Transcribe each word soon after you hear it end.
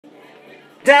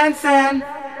Dancing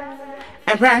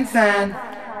and prancing,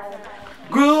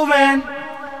 grooving,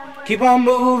 keep on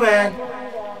moving,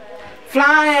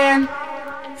 flying,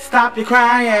 stop your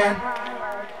crying,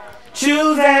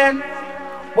 choosing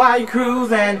while you're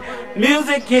cruising.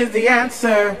 Music is the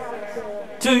answer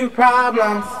to your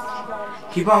problems.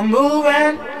 Keep on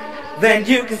moving, then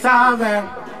you can solve them.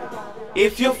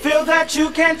 If you feel that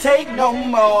you can't take no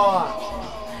more,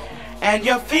 and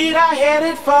your feet are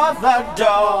headed for the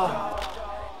door,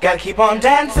 gotta keep on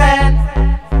dancing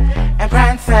and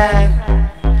prancing,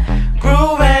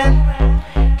 grooving,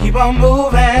 keep on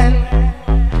moving,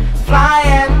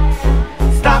 flying,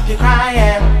 stop your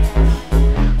crying,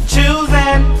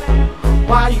 choosing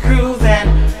while you're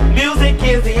cruising. Music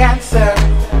is the answer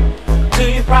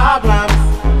to your problems.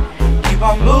 Keep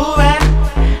on moving,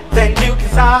 then you can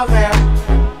solve them.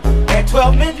 At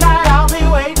 12 midnight I'll be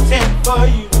waiting for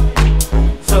you,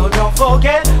 so don't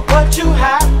forget what you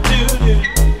have to do.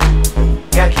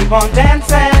 Gotta keep on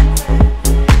dancing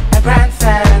and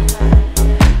prancing,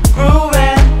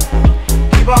 grooving,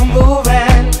 keep on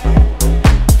moving,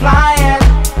 flying,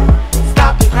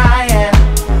 stop your crying,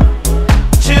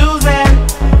 choosing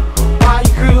while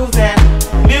you're cruising.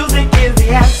 Music is the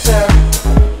answer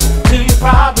to your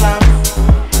problems.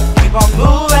 Keep on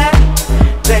moving,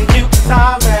 then you can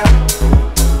solve them.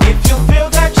 If you feel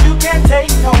that you can't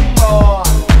take no more,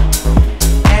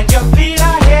 and your feet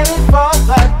are headed for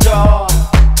the door,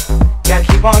 gotta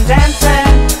keep on dancing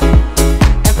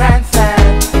and prancing,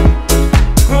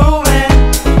 grooving,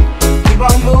 keep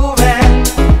on moving,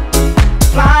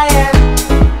 flying,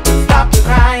 stop your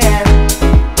crying,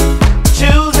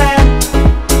 choosing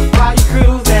while you're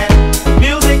cruising.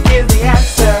 Music is the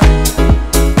answer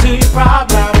to your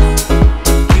problems.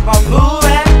 Keep on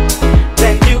moving,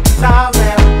 then you can solve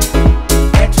them.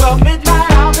 At 12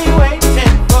 midnight I'll be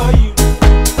waiting for you,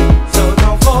 so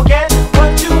don't forget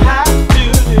what you have to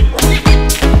do.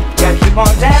 Gotta keep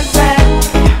on dancing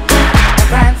and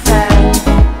prancing.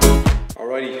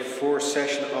 Alrighty, first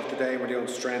session of the day, we're doing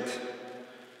strength.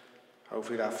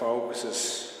 Hopefully that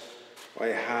focuses. I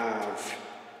have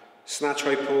snatch,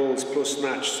 high pulls plus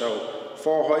snatch. So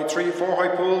 4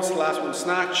 high pulls, the last one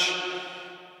snatch.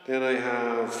 Then I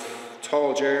have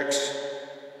tall jerks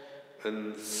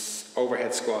and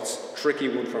overhead squats. Tricky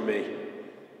one for me,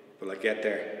 but I get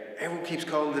there. Everyone keeps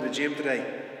calling to the gym today.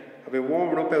 I've been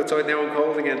warming up outside, now I'm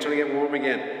cold again, trying to get warm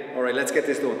again. Alright, let's get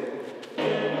this done.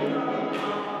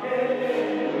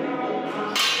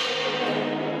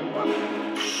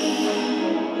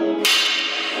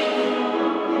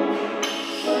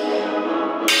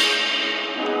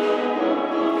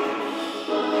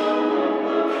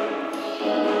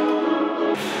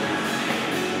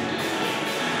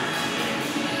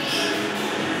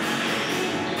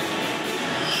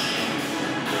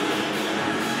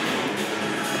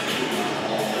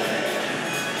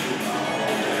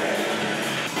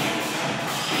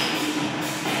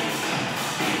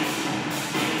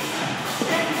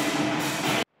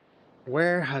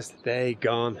 Where has the day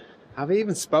gone? Have I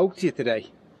even spoke to you today?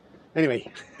 Anyway,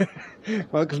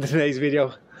 welcome to today's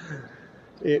video.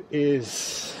 It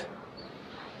is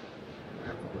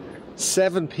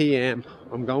 7 p.m.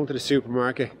 I'm going to the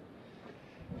supermarket.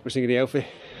 What's thinking of the outfit?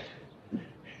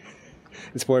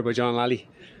 Inspired by John Lally.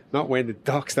 Not wearing the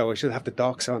docks though, I should have the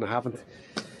docks on, I haven't.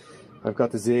 I've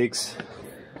got the zigs.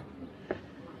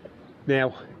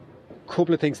 Now, a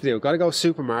couple of things to do. Gotta go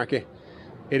supermarket.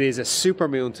 It is a super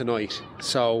moon tonight,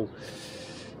 so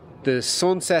the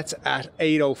sun sets at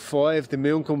 8:05, the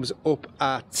moon comes up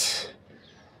at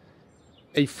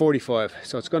 8:45,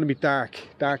 so it's going to be dark.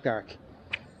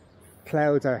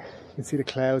 Clouds are, you can see the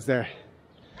clouds there.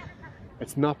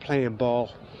 It's not playing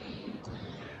ball.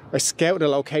 I scouted a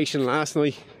location last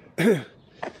night. I'm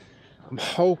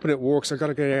hoping it works. I've got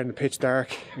to go there in the pitch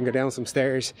dark and go down some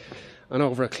stairs and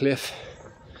over a cliff.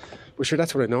 But sure,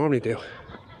 that's what I normally do.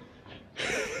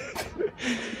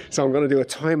 So I'm going to do a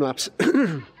time lapse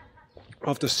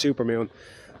of the supermoon.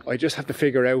 I just have to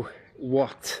figure out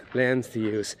what lens to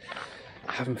use.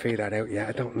 I haven't figured that out yet.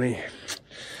 I don't need,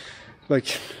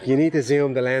 like, you need to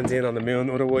zoom the lens in on the moon,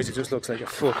 otherwise it just looks like a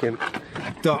fucking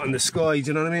dot in the sky, do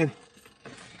you know what I mean?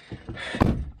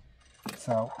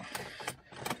 So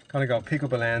gonna go pick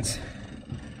up a lens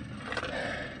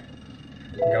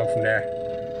and go from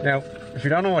there. Now, if you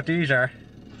don't know what these are,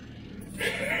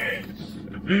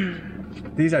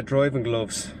 these are driving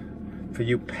gloves for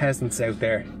you peasants out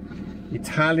there.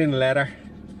 Italian leather.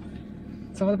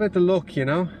 It's all about the look, you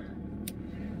know.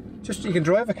 Just, you can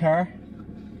drive a car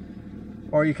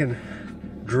or you can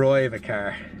drive a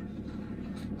car.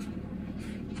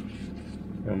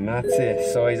 And that's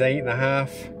it. Size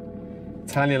 8.5.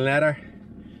 Italian leather.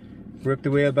 Grip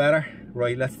the wheel better.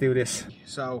 Right, let's do this.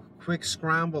 So, quick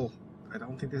scramble. I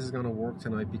don't think this is going to work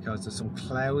tonight because there's some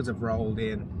clouds have rolled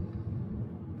in.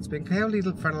 It's been cloudy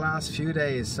for the last few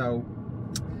days, so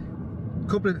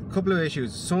couple of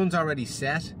issues. Sun's already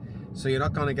set, so you're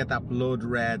not going to get that blood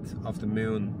red of the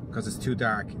moon because it's too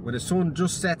dark. When the sun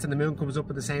just sets and the moon comes up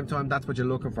at the same time, that's what you're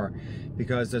looking for,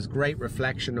 because there's great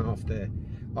reflection of the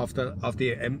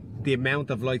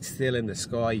amount of light still in the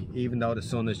sky, even though the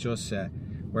sun is just set.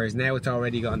 Whereas now it's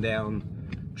already gone down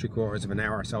 3/4 of an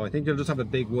hour, so I think you'll just have a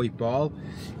big white ball.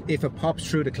 If it pops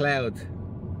through the cloud,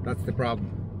 that's the problem.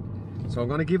 So I'm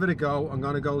going to give it a go. I'm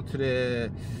going to go to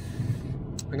the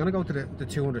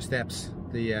 200 steps,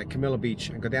 the Camilla Beach,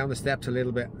 and go down the steps a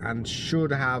little bit, and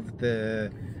should have the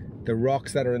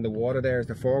rocks that are in the water there as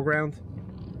the foreground,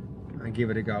 and give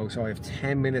it a go. So I have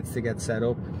 10 minutes to get set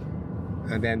up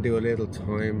and then do a little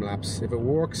time lapse. If it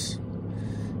works,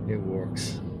 it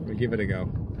works. We'll give it a go.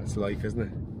 That's life, isn't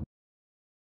it?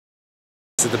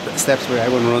 So the steps where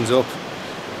everyone runs up.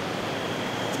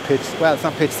 It's pitch, well, it's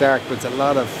not pitch dark, but it's a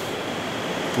lot of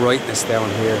brightness down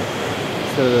here.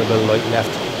 Still a little bit of light left.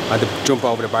 I had to jump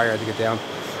over the barrier to get down.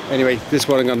 Anyway, this is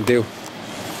what I'm going to do.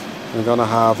 I'm going to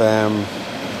have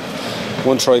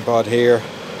one tripod here.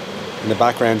 In the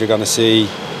background you're going to see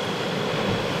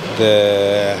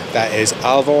that is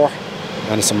Alvor,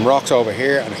 and there's some rocks over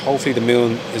here, and hopefully the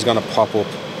moon is going to pop up.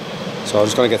 So I'm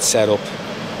just going to get set up.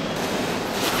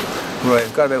 Right,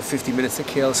 I've got about 50 minutes to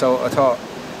kill, so I thought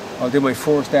I'll do my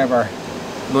first ever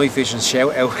night vision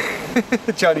shout out.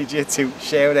 Johnny Jitsu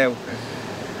shout out.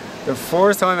 The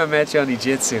first time I met Johnny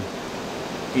Jitsu,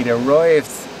 he'd arrived,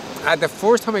 the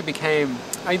first time I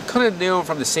kind of knew him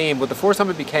from the scene, but the first time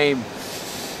I became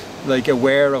like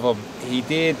aware of him, he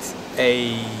did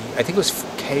I think it was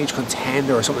Cage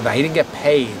Contender or something like that. He didn't get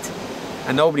paid,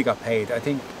 and nobody got paid. I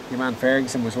think your man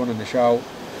Ferguson was running the show,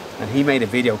 and he made a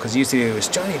video because he used to do, "It's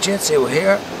Johnny Jitsu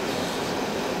here."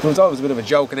 It was always a bit of a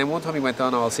joke, and then one time he went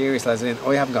on all serious, as in,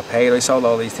 "I haven't got paid, I sold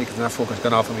all these tickets and that fucker's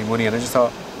gone offer me money," and I just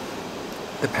thought,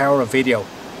 the power of video,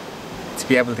 to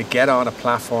be able to get on a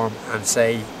platform and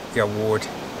say your word,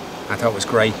 I thought it was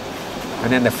great.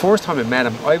 And then the first time I met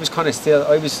him, I was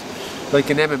like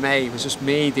in MMA, it was just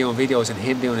me doing videos and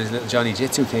him doing his little Johnny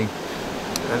Jitsu thing,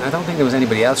 and I don't think there was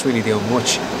anybody else really doing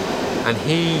much. And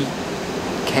he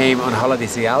came on holiday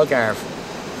to the Algarve,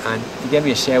 and he gave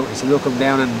me a shout. He said, "Look, I'm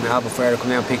down in Albufeira, come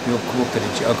down, pick me up, I'll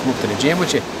come up to the gym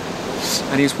with you."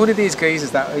 And he was one of these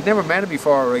guys that I'd never met him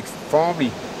before, like for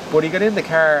me, but he got in the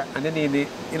car, and then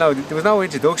you know, there was no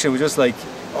introduction. It was just like,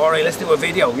 "All right, let's do a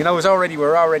video." You know, we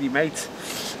were already mates,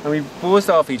 and we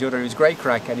buzzed off each other. It was great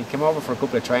crack, and he came over for a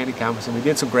couple of training camps, and we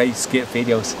did some great skit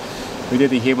videos. We did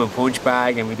the human punch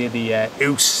bag, and we did the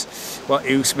oos. What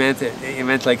oos meant? It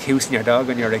meant like hoosing your dog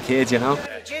when you were a kid, you know.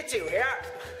 Jitsu here.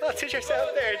 Oh, teach yourself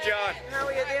there, John. How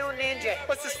are you doing, Ninja?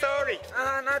 What's the story?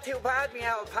 Not too bad, me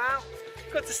old pal.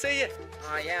 Good to see you.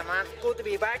 Oh yeah, man. Good to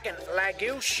be back in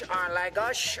Lagouche or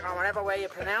Lagos or whatever way you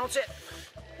pronounce it.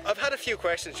 I've had a few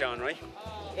questions, John, right?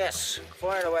 Yes,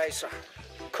 fire away, sir.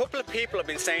 A couple of people have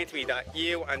been saying to me that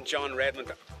you and John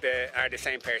Redmond are the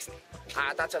same person.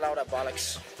 That's a load of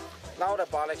bollocks. Load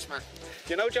of bollocks, man.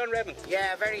 Do you know John Redmond?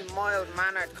 Yeah, very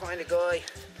mild-mannered kind of guy.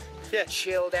 Yeah.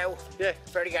 Chilled out. Yeah.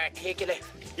 Very articulate.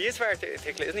 He is very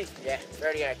articulate, isn't he? Yeah,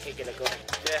 very articulate guy.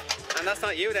 Yeah. And that's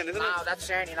not you then, isn't it? No, that's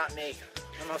certainly not me.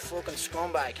 I'm a fucking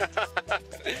scumbag.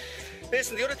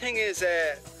 Listen, the other thing is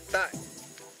that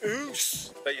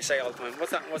oos that you say all the time.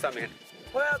 What's that mean?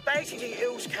 Well, basically,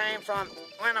 oos came from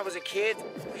when I was a kid.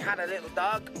 We had a little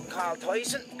dog called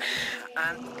Tyson,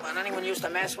 and when anyone used to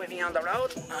mess with me on the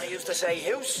road, I used to say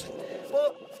hoose.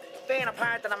 But being a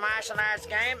part of the martial arts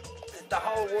game, the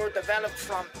whole word developed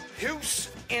from hoose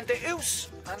into oos,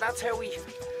 and that's how we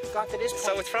got to this point.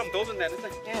 So it's from Dublin then, isn't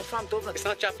it? Yeah, it's from Dublin. It's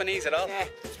not Japanese at all? Yeah,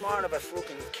 it's more of a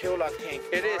fucking Kulak thing.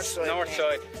 It is, north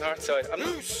side.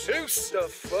 Hoose! The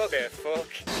fuck?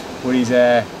 Well, he's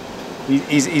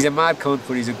a mad cunt,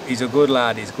 but he's a good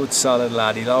lad. He's a good solid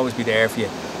lad. He'll always be there for you.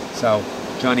 So,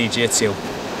 Johnny Jitsu,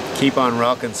 keep on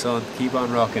rocking, son. Keep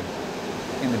on rocking.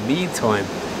 In the meantime,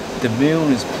 the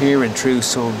moon is peering through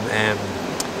some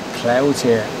clouds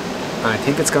here, and I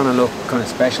think it's gonna look kind of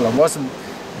special.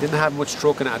 Didn't have much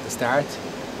truck in it at the start.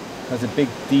 There's a big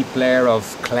deep layer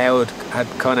of cloud, had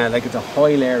kind of like, it's a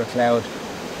high layer of cloud,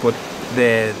 but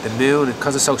the moon,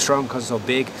 because it's so strong, because it's so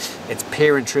big, it's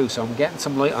peering through, so I'm getting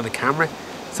some light on the camera,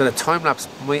 so the time lapse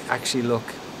might actually look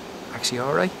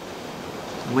alright.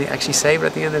 I might actually save it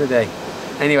at the end of the day.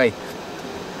 Anyway,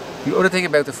 the other thing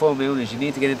about the full moon is you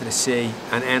need to get into the sea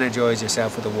and energise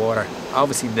yourself with the water,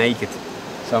 obviously naked.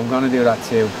 So I'm going to do that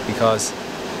too, because,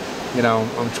 you know,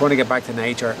 I'm trying to get back to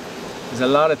nature. There's a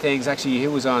lot of things. Actually, he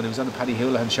was on the Paddy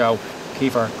Houlihan show,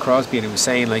 Kiefer Crosby, and he was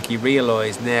saying like he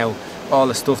realised now all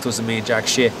the stuff doesn't mean jack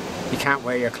shit. You can't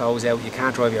wear your clothes out, you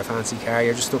can't drive your fancy car,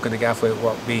 you're just stuck in the gaff with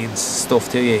what means stuff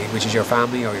to you, which is your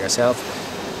family or yourself.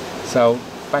 So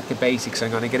back to basics. I'm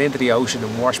going to get into the ocean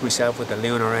and wash myself with the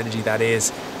lunar energy that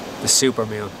is the super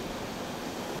moon.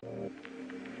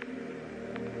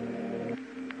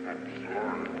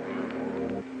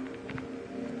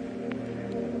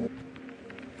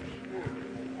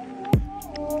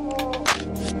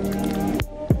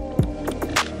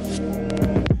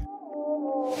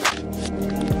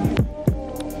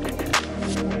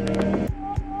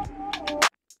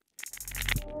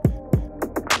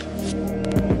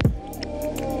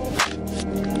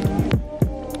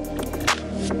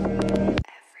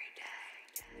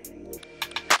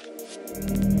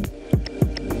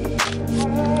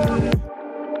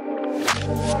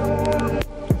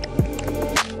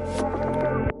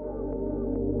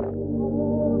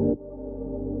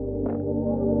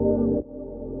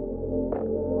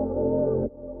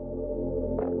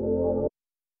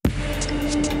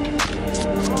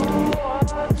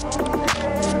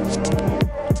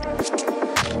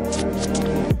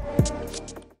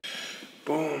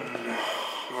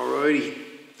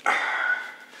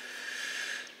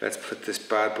 Let's put this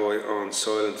bad boy on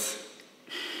silent.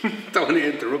 Don't want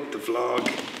to interrupt the vlog.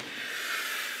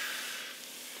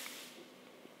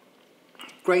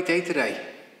 Great day today.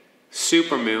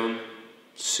 Super moon,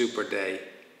 super day.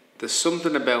 There's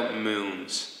something about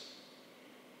moons.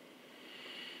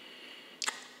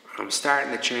 I'm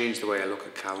starting to change the way I look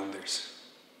at calendars.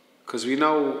 Because we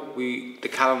know the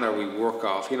calendar we work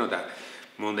off, you know that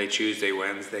Monday, Tuesday,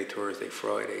 Wednesday, Thursday,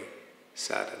 Friday,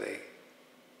 Saturday,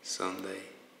 Sunday,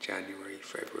 January,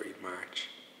 February, March.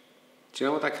 Do you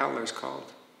know what that calendar is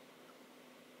called?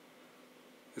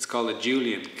 It's called the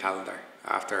Julian calendar,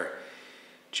 after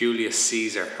Julius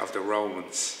Caesar of the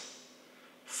Romans,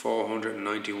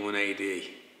 491 AD.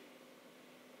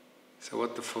 So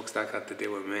what the fuck's that got to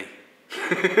do with me?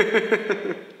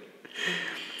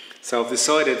 So I've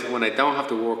decided when I don't have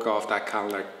to work off that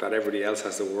calendar that everybody else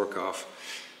has to work off,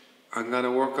 I'm going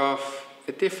to work off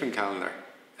a different calendar,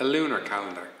 a lunar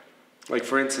calendar. Like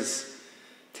for instance,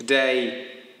 today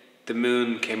the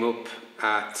moon came up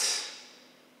at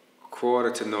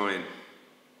 9:15.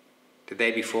 The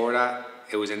day before that,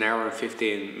 it was an hour and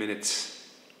 15 minutes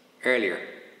earlier.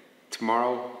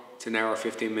 Tomorrow, it's an hour and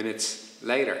 15 minutes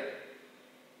later.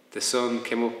 The sun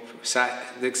came up,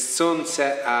 the sun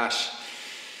set at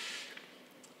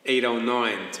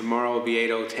 8:09. Tomorrow will be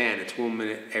 8:10. It's 1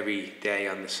 minute every day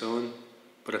on the sun.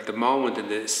 But at the moment in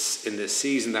the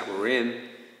season that we're in,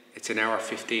 it's an hour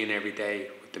 15 every day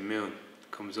with the moon.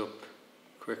 It comes up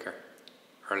quicker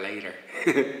or later.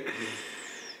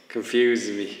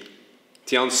 Confuses me.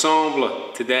 The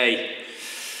ensemble today,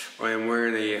 I am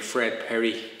wearing a Fred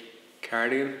Perry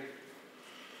cardigan.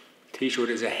 T-shirt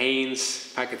is a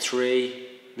Hanes, packet 3,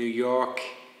 New York,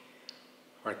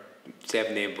 or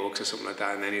 $17 or something like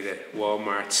that in any of the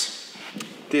Walmarts.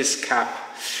 This cap.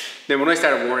 Now when I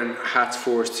started wearing hats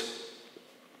first,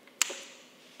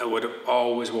 I would have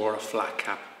always wore a flat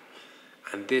cap.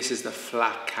 And this is the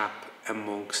flat cap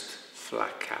amongst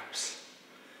flat caps.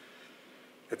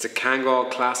 It's a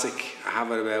Kangol classic. I have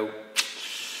it about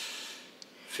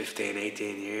 15,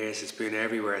 18 years. It's been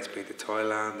everywhere. It's been to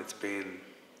Thailand.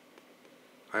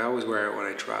 I always wear it when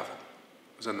I travel.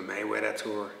 I was on the Mayweather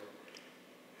tour.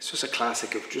 It's just a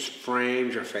classic. It just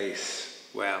frames your face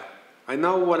well. I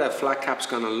know what a flat cap's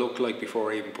gonna look like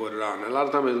before I even put it on. A lot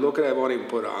of times I look at it, I won't even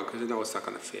put it on because I know it's not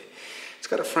gonna fit. It's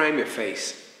gotta frame your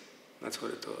face. That's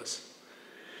what it does.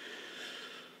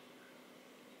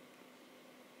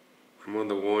 I'm on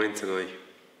the wine tonight.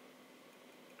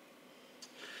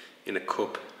 In a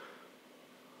cup.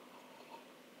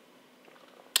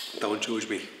 Don't judge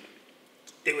me.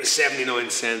 It was 79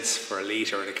 cents for a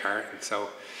litre in a carton, so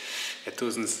it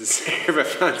doesn't deserve a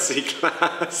fancy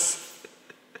glass.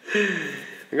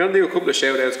 I'm going to do a couple of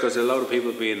shout outs because a lot of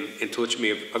people have been in touch with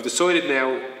me. I've decided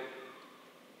now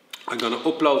I'm going to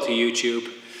upload to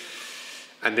YouTube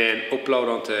and then upload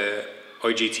onto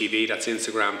IGTV, that's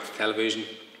Instagram television.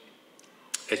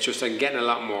 It's just I'm getting a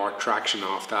lot more traction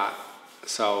off that.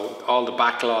 So all the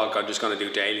backlog I'm just going to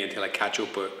do daily until I catch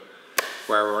up with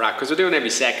where we're at. Because we're doing every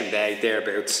second day,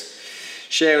 thereabouts.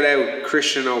 Shout out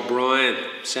Christian O'Brien.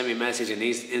 Send me a message on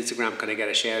Instagram. Can I get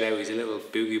a shout out? He's a little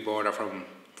boogie boarder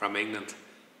from England.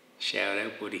 Shout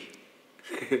out, buddy.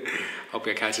 Hope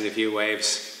you're catching a few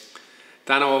waves.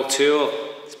 Dano O'Toole.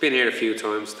 He's been here a few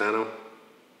times, Dano.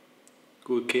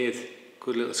 Good kid.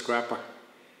 Good little scrapper.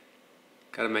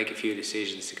 Got to make a few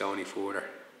decisions to go any further.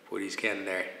 but he's getting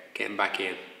there, getting back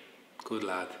in. Good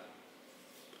lad.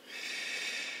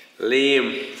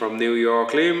 Liam from New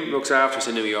York. Liam looks after us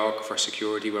in New York for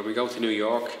security. When we go to New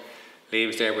York,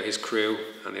 Liam's there with his crew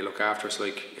and they look after us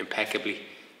like impeccably.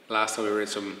 Last time we were in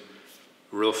some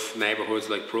rough neighbourhoods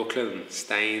like Brooklyn and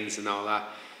Staines and all that,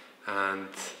 and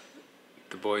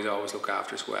the boys always look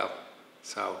after us well.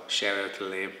 So shout out to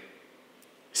Liam.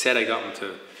 Said I got him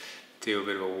to do a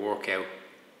bit of a workout.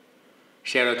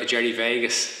 Shout out to Jerry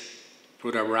Vegas,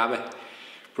 Brother Rabbit,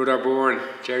 Brother Bourne,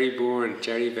 Jerry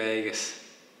Vegas.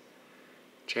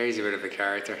 Jerry's a bit of a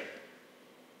character.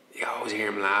 You always hear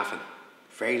him laughing.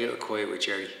 Very little quiet with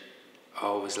Jerry.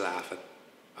 Always laughing.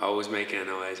 Always making a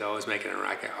noise. Always making a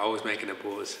racket. Always making a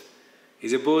buzz.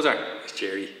 He's a buzzer, it's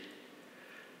Jerry.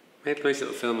 Made a nice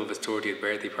little film of his 30th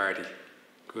birthday party.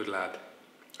 Good lad.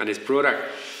 And his brother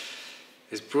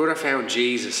found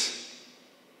Jesus.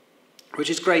 Which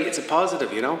is great. It's a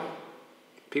positive, you know.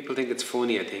 People think it's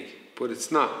funny, I think. But it's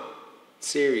not. It's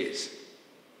serious.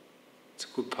 It's a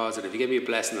good positive. You gave me a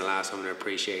blessing the last time and I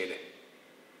appreciate it.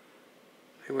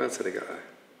 Who else had I got?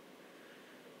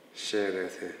 Shout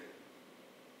out to.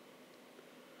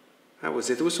 That was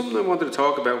it. There was something I wanted to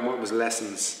talk about and what was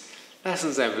lessons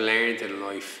I've learned in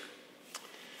life.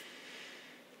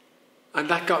 And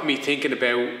that got me thinking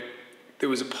about, there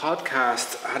was a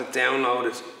podcast, I had it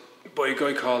downloaded by a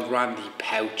guy called Randy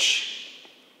Pausch.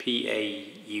 Paush.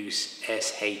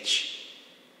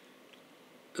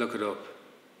 Look it up.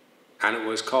 And it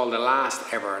was called The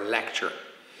Last Ever Lecture.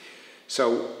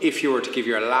 So if you were to give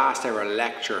your last ever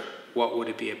lecture, what would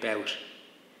it be about?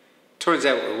 Turns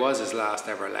out it was his last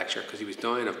ever lecture because he was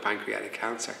dying of pancreatic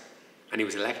cancer and he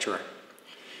was a lecturer.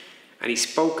 And he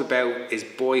spoke about his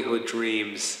boyhood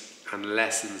dreams and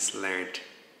lessons learned.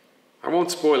 I won't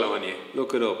spoil it on you,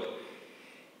 look it up.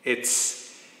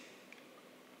 It's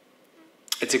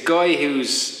a guy who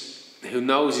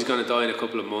knows he's going to die in a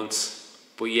couple of months,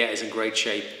 but yet is in great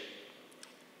shape.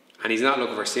 And he's not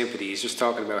looking for sympathy, he's just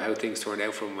talking about how things turned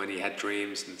out for him when he had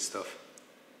dreams and stuff.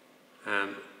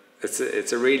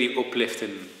 It's a really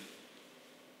uplifting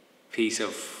piece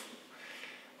of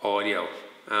audio.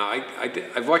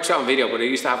 I've watched that on video, but I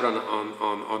used to have it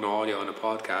on audio on a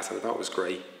podcast and I thought it was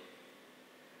great.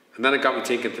 And then it got me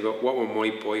thinking about what were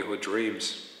my boyhood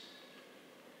dreams.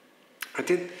 I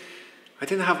didn't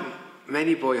have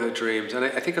many boyhood dreams, and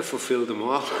I think I fulfilled them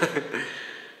all.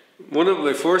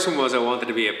 My first one was I wanted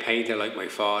to be a painter like my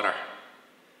father,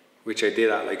 which I did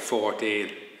at like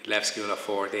 14. Left school at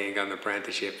 14, got an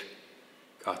apprenticeship,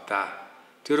 got that.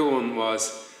 The other one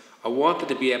was I wanted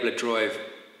to be able to drive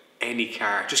any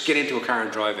car, just get into a car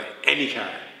and drive it, any car,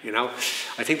 you know.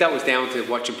 I think that was down to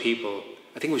watching people.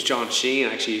 I think it was John Sheen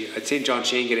actually. I'd seen John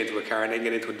Sheen get into a car and then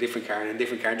get into a different car and then a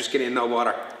different car and just get in no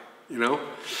water, you know.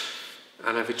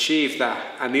 And I've achieved that.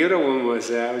 And the other one was,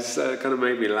 kind of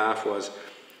made me laugh, was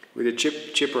with a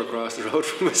chipper across the road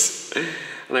from us.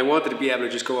 And I wanted to be able to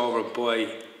just go over and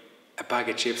buy a bag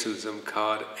of chips and some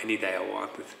cod any day I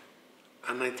wanted.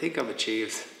 And I think I've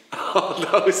achieved all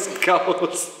those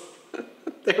goals.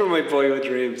 They were my boyhood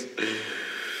dreams.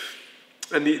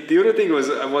 And the other thing was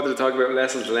I wanted to talk about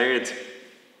lessons learned.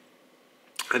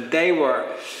 And they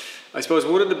were, I suppose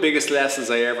one of the biggest lessons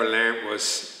I ever learned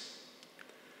was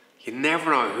you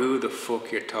never know who the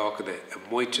fuck you're talking to.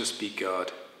 It might just be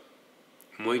God.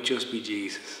 It might just be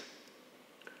Jesus.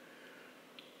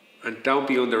 And don't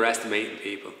be underestimating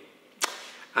people.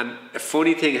 And a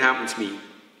funny thing happened to me.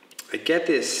 I get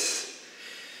this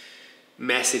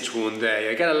message one day.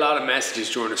 I get a lot of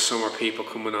messages during the summer, people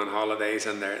coming on holidays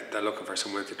and they're looking for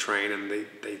someone to train, and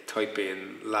they type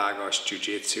in Lagos,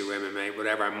 Jiu-Jitsu, MMA,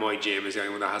 whatever. And my gym is the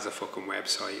only one that has a fucking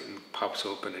website and pops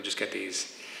up, and I just get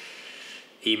these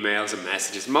emails and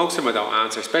messages. Most of them I don't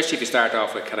answer, especially if you start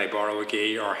off with can I borrow a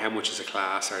gi or how much is a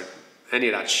class or any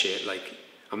of that shit. Like,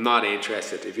 I'm not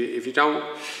interested. If you don't,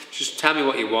 just tell me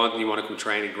what you want and you want to come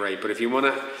training, great. But if you want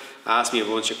to ask me a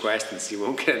bunch of questions, you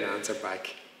won't get an answer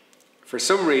back. For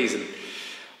some reason,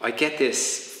 I get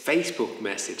this Facebook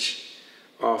message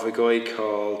of a guy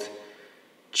called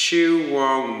Chiu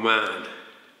Kwong man,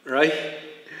 right?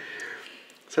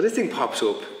 So this thing pops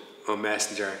up on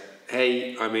Messenger.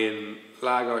 Hey, I'm in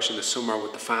Lagos in the summer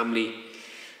with the family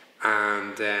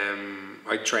and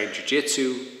I train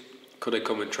jiu-jitsu. Could I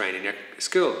come and train in your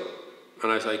school?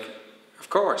 And I was like, of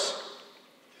course.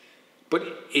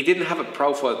 But he didn't have a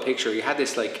profile picture. He had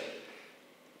this like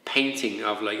painting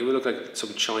of like, it would look like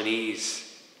some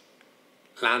Chinese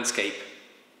landscape.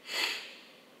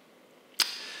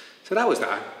 So that was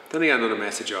that. Then I got another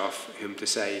message off him to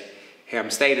say, hey, I'm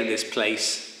staying in this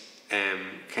place.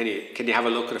 Can you have a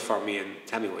look at it for me and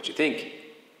tell me what you think?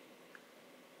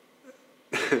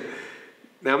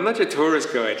 Now, I'm not your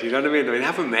tourist guide, you know what I mean? I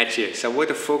haven't met you, so why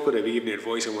the fuck would I be giving you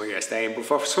advice on where you're staying? But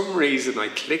for some reason, I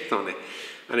clicked on it,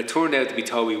 and it turned out to be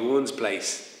Toby One's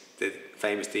place, the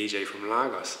famous DJ from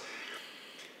Lagos.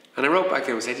 And I wrote back to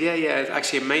him and said, yeah,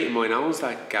 actually a mate of mine owns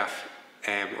that gaff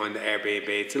on the Airbnb.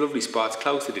 It's a lovely spot, it's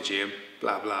close to the gym,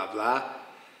 blah, blah, blah.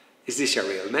 Is this your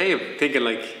real name? Thinking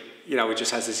like, you know, it just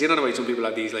has this, you know the way some people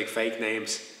have these like fake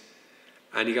names.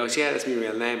 And he goes, yeah, that's my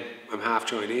real name. I'm half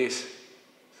Chinese.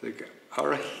 It's like, all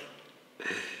right.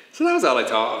 So that was all I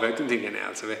thought of it. I didn't think anything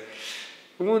else of it.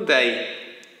 And one day,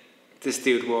 this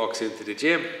dude walks into the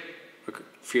gym, a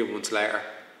few months later,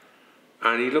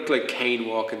 and he looked like Cain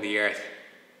walking the earth.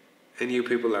 And you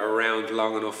people that are around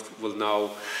long enough will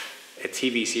know a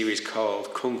TV series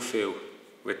called Kung Fu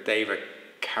with David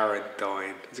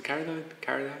Carradine. Is it Carradine?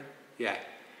 Carradine? Yeah.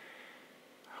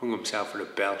 Hung himself with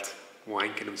a belt,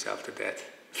 wanking himself to death.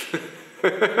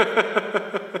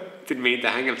 Didn't mean to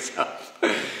hang himself.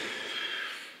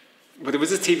 But there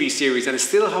was this TV series, and it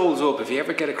still holds up. If you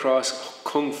ever get across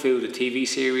Kung Fu, the TV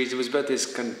series, it was about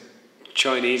this kind of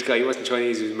Chinese guy. He wasn't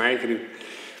Chinese, he was American.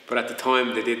 But at the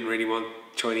time, they didn't really want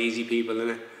Chinesey people in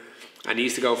it. And he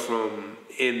used to go from,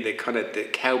 in the kind of the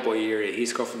cowboy area, he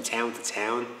used to go from town to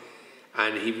town.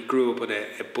 And he grew up in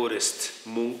a Buddhist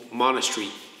monastery.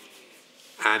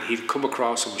 And he'd come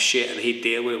across some shit and he'd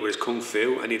deal with it with his Kung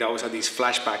Fu. And he'd always have these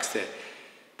flashbacks to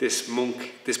this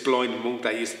monk, this blind monk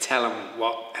that used to tell him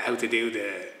how to do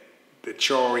the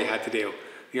chore he had to do.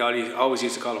 He always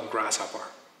used to call him Grasshopper.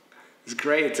 It's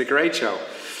great, it's a great show.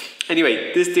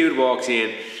 Anyway, this dude walks in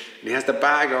and he has the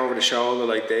bag over the shoulder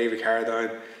like David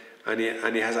Carradine, and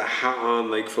he has a hat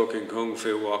on like fucking Kung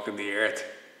Fu walking the earth.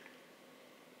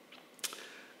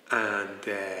 And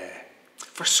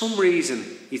for some reason,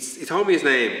 he told me his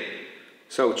name.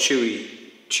 So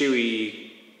Chewy,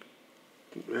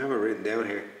 I have it written down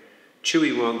here.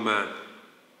 Chiu Kwong man.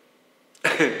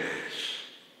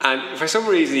 And for some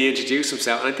reason he introduced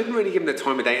himself, and I didn't really give him the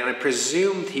time of day, and I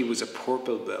presumed he was a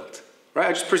purple belt. Right,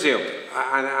 I just presumed.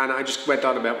 And I just went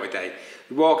on about my day.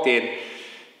 We walked in,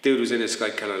 dude was in his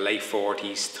like kind of late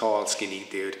 40s, tall, skinny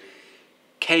dude.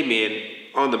 Came in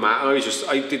on the mat,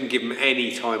 I didn't give him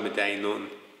any time of day, nothing.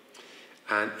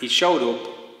 And he showed up,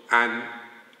 and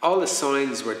all the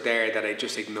signs were there that I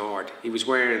just ignored. He was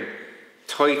wearing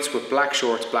tights with black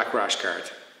shorts, black rash guard.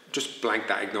 Just blank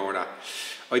that, ignore that.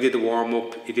 I did the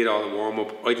warm-up, he did all the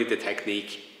warm-up, I did the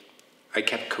technique. I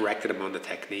kept correcting him on the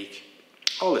technique.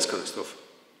 All this kind of stuff.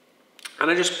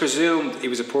 And I just presumed he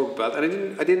was a purple belt,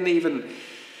 and I didn't even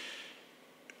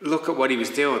look at what he was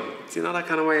doing. You know, that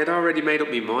kind of way. I'd already made up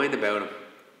my mind about him.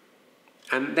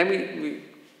 And then we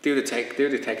do the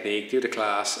technique, do the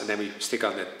class, and then we stick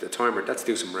on the timer. Let's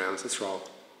do some rounds, let's roll.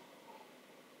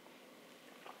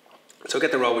 So I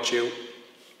get the roll with you,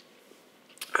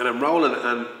 and I'm rolling,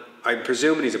 and I'm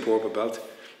presuming he's a purple belt,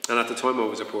 and at the time I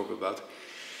was a purple belt.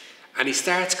 And he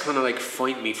starts kind of like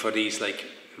fighting me for these like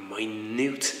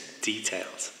minute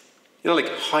details, you know, like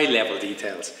high level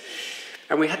details.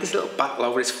 And we had this little battle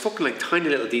over this fucking like tiny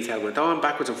little detail, went on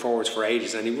backwards and forwards for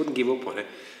ages, and he wouldn't give up on it.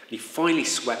 And he finally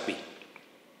swept me.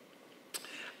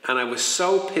 And I was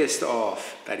so pissed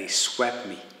off that he swept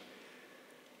me.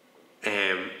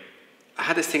 I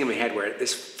had this thing in my head where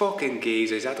this fucking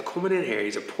geezer, he's after coming in here,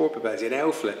 he's a purple belt, he's an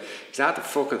outfit, he's after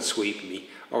fucking sweeping me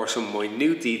over some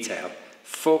minute detail.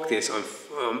 Fuck this,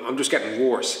 I'm just getting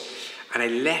worse. And I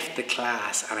left the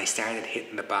class and I started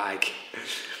hitting the bag.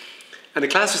 And the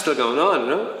class was still going on, you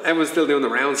know? Everyone's still doing the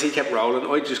rounds, he kept rolling.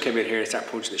 I just came in here and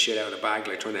started punching the shit out of the bag,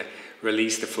 like trying to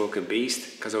release the fucking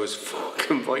beast, because I was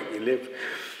fucking biting my lip.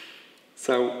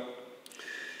 So,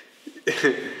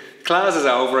 class is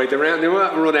over, right? They run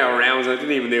out of rounds. I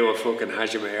didn't even do a fucking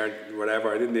hajime or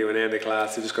whatever. I didn't even end the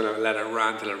class. I just gonna let it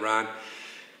run till it ran.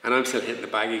 And I'm still hitting the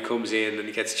bag. He comes in and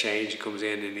he gets changed. He comes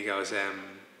in and he goes,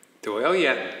 do I owe you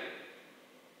anything?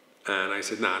 And I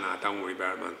said, nah, don't worry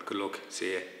about it, man. Good luck.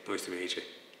 See you. Nice to meet you.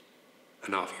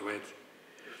 And off he went.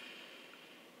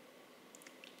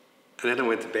 And then I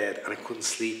went to bed and I couldn't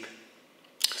sleep.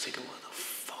 I was thinking, what the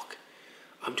fuck?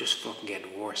 I'm just fucking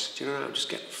getting worse. Do you know what? I'm just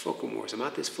getting fucking worse. I'm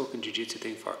at this fucking jiu-jitsu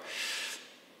thing for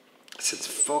since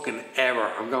fucking ever.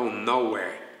 I'm going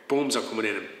nowhere. Bums are coming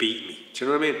in and beating me. Do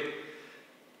you know what I mean?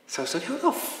 So I was like, who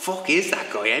the fuck is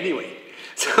that guy anyway?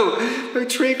 So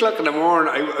about 3 o'clock in the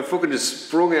morning, I fucking just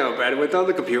sprung out of bed. I went on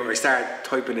the computer, I started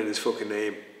typing in his fucking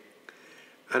name.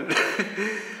 And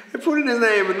I put in his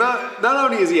name, and not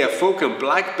only is he a fucking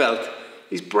black belt,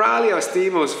 He's Braulio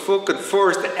Estimo's fucking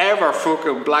first ever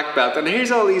fucking black belt. And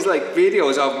here's all these like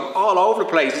videos of him all over the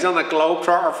place. He's on the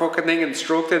Globetrotter fucking thing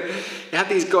instructing. You have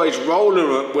these guys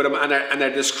rolling with him and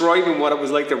they're describing what it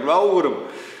was like to roll with him.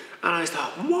 And I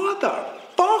thought,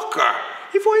 motherfucker.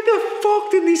 If why the fuck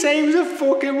didn't he say he was a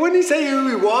fucking, wouldn't he say who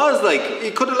he was? Like,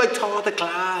 he could have like taught the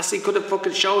class. He could have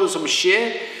fucking showed us some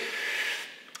shit.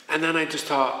 And then I just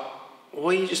thought, why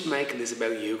are you just making this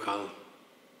about you, Colin?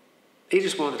 He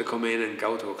just wanted to come in and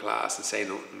go to a class and say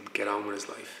nothing, get on with his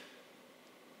life.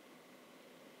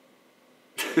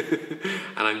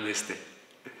 And I missed it.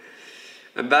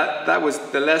 And that was,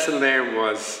 the lesson learned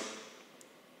was,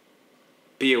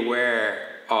 be aware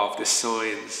of the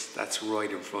signs that's right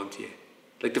in front of you.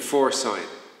 Like the first sign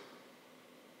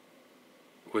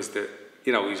was the,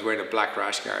 you know, he was wearing a black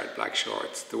rash guard, black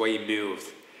shorts, the way he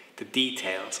moved, the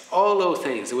details, all those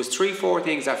things. There was 3-4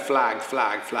 things that flagged.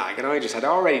 And I just had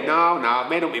already, no, I've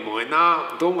made up my mind. No,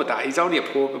 I'm done with that. He's only a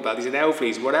purple belt. He's an alpha.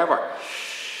 He's whatever.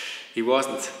 He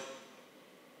wasn't.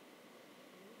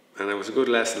 And it was a good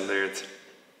lesson learned.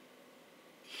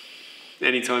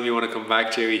 Anytime you want to come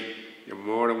back, Chewie, you're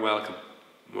more than welcome.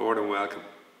 More than welcome.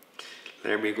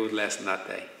 Learned me a good lesson that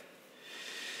day.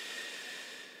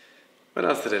 What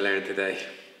else did I learn today?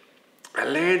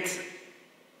 It's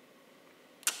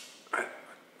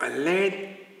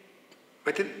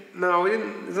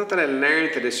not that I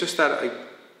learned it, it's just that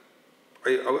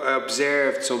I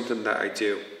observed something that I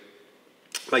do.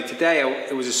 Like today,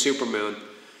 it was a supermoon.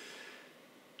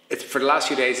 For the last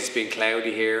few days, it's been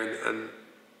cloudy here, and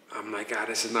I'm like,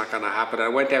 this is not going to happen. I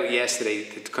went out yesterday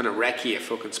to kind of recce a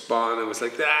fucking spot, and I was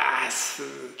like,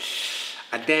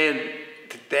 And then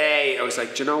today, I was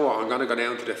like, do you know what? I'm going to go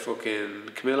down to the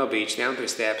fucking Camillo Beach, down to the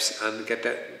steps, and get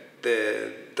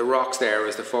the rocks there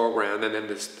as the foreground, and then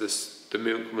the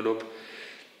moon coming up.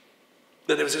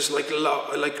 Then there was just like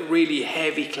really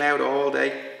heavy cloud all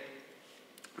day,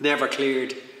 never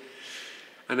cleared.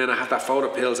 And then I had that photo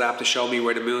pills app to show me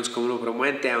where the moon's coming up, and I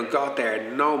went down, got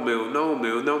there, no moon.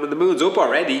 The moon's up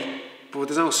already, but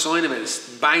there's no sign of it.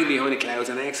 It's bang behind the clouds,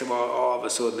 and next of all of a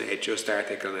sudden it just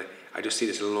started kind of, I just see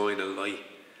this line of light.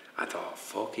 I thought,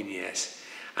 fucking yes.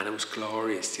 And it was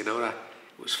glorious, do you know that?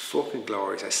 It was fucking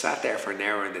glorious. I sat there for an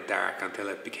hour in the dark until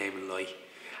it became light.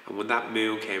 And when that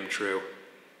moon came through,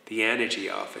 the energy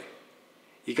of it,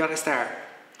 you got to start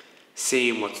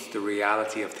seeing what's the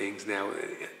reality of things now.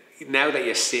 Now that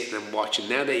you're sitting and watching,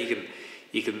 now that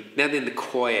you can now in the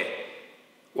quiet,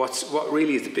 what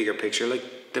really is the bigger picture?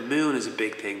 Like the moon is a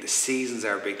big thing, the seasons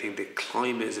are a big thing, the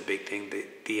climate is a big thing,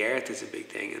 the earth is a big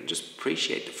thing, and just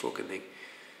appreciate the fucking thing.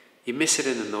 You miss it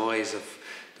in the noise of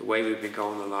the way we've been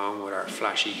going along with our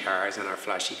flashy cars and our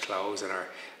flashy clothes and our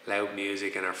loud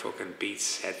music and our fucking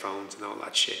Beats headphones and all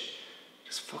that shit.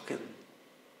 Just fucking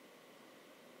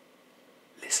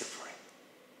listen for it.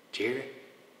 Do you hear it?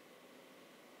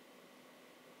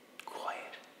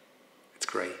 Quiet. It's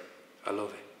great. I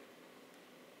love it.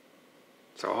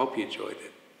 So I hope you enjoyed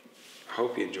it.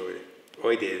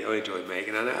 I did. I enjoyed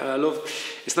making it. And I love,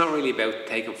 it's not really about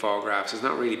taking photographs. It's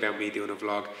not really about me doing a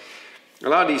vlog. A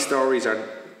lot of these stories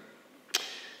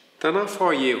they're not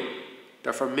for you.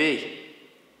 They're for me.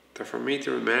 They're for me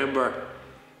to remember,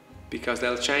 because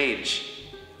they'll change.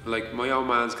 Like my old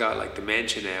man's got like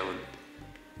dementia now, and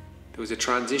there was a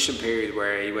transition period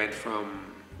where he went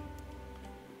from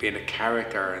being a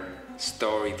character and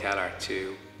storyteller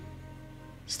to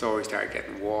stories started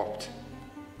getting warped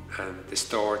and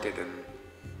distorted and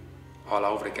all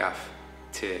over the gaff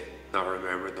to not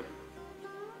remembering them.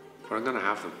 But I'm gonna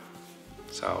have them.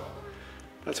 So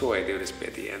that's why I do this bit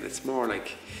at the end. It's more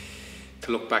like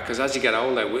to look back, because as you get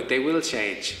older, they will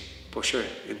change. But sure,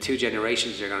 in 2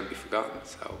 generations you're going to be forgotten.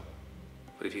 So,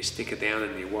 but if you stick it down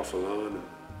and you waffle on and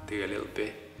do your little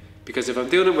bit, because if I'm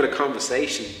doing it with a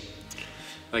conversation,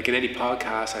 like in any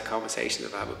podcast or conversations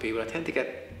I've had with people, I tend to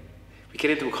we get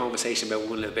into a conversation about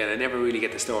one little bit, and I never really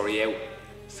get the story out.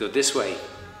 So this way,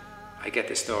 I get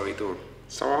the story done.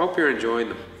 So I hope you're enjoying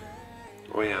them.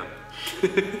 I am.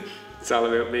 It's all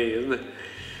about me, isn't it?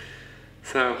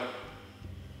 So,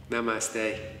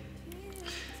 namaste.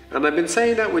 And I've been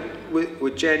saying that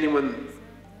with genuine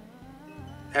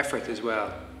effort as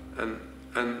well,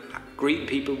 and greeting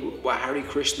people with Hare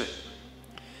Krishna.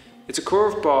 It's a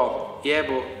curveball, yeah,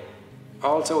 but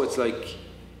also it's like,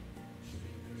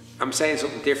 I'm saying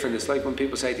something different. It's like when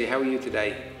people say to you, how are you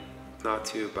today? Not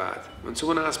too bad. When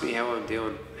someone asks me how I'm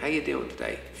doing, how you doing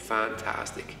today?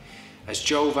 Fantastic. As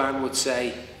Joe Van would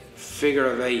say, figure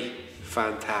of 8,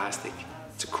 fantastic.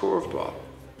 It's a curveball.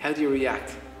 How do you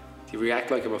react? Do you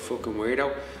react like I'm a fucking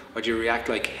weirdo? Or do you react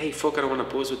like, hey, fuck, I don't want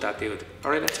to buzz with that dude?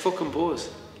 Alright, let's fucking buzz.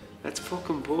 Let's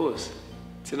fucking buzz.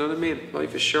 Do you know what I mean?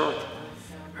 Life is short.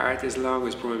 Art is long,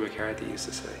 as Brian McCarthy used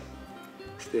to say.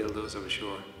 Still does, I'm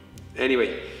sure.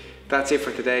 Anyway, that's it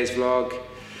for today's vlog.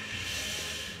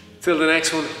 Till the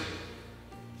next one.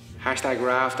 Hashtag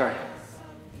Rafter.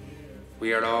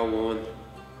 We are all one.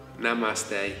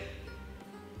 Namaste.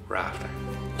 Rafter.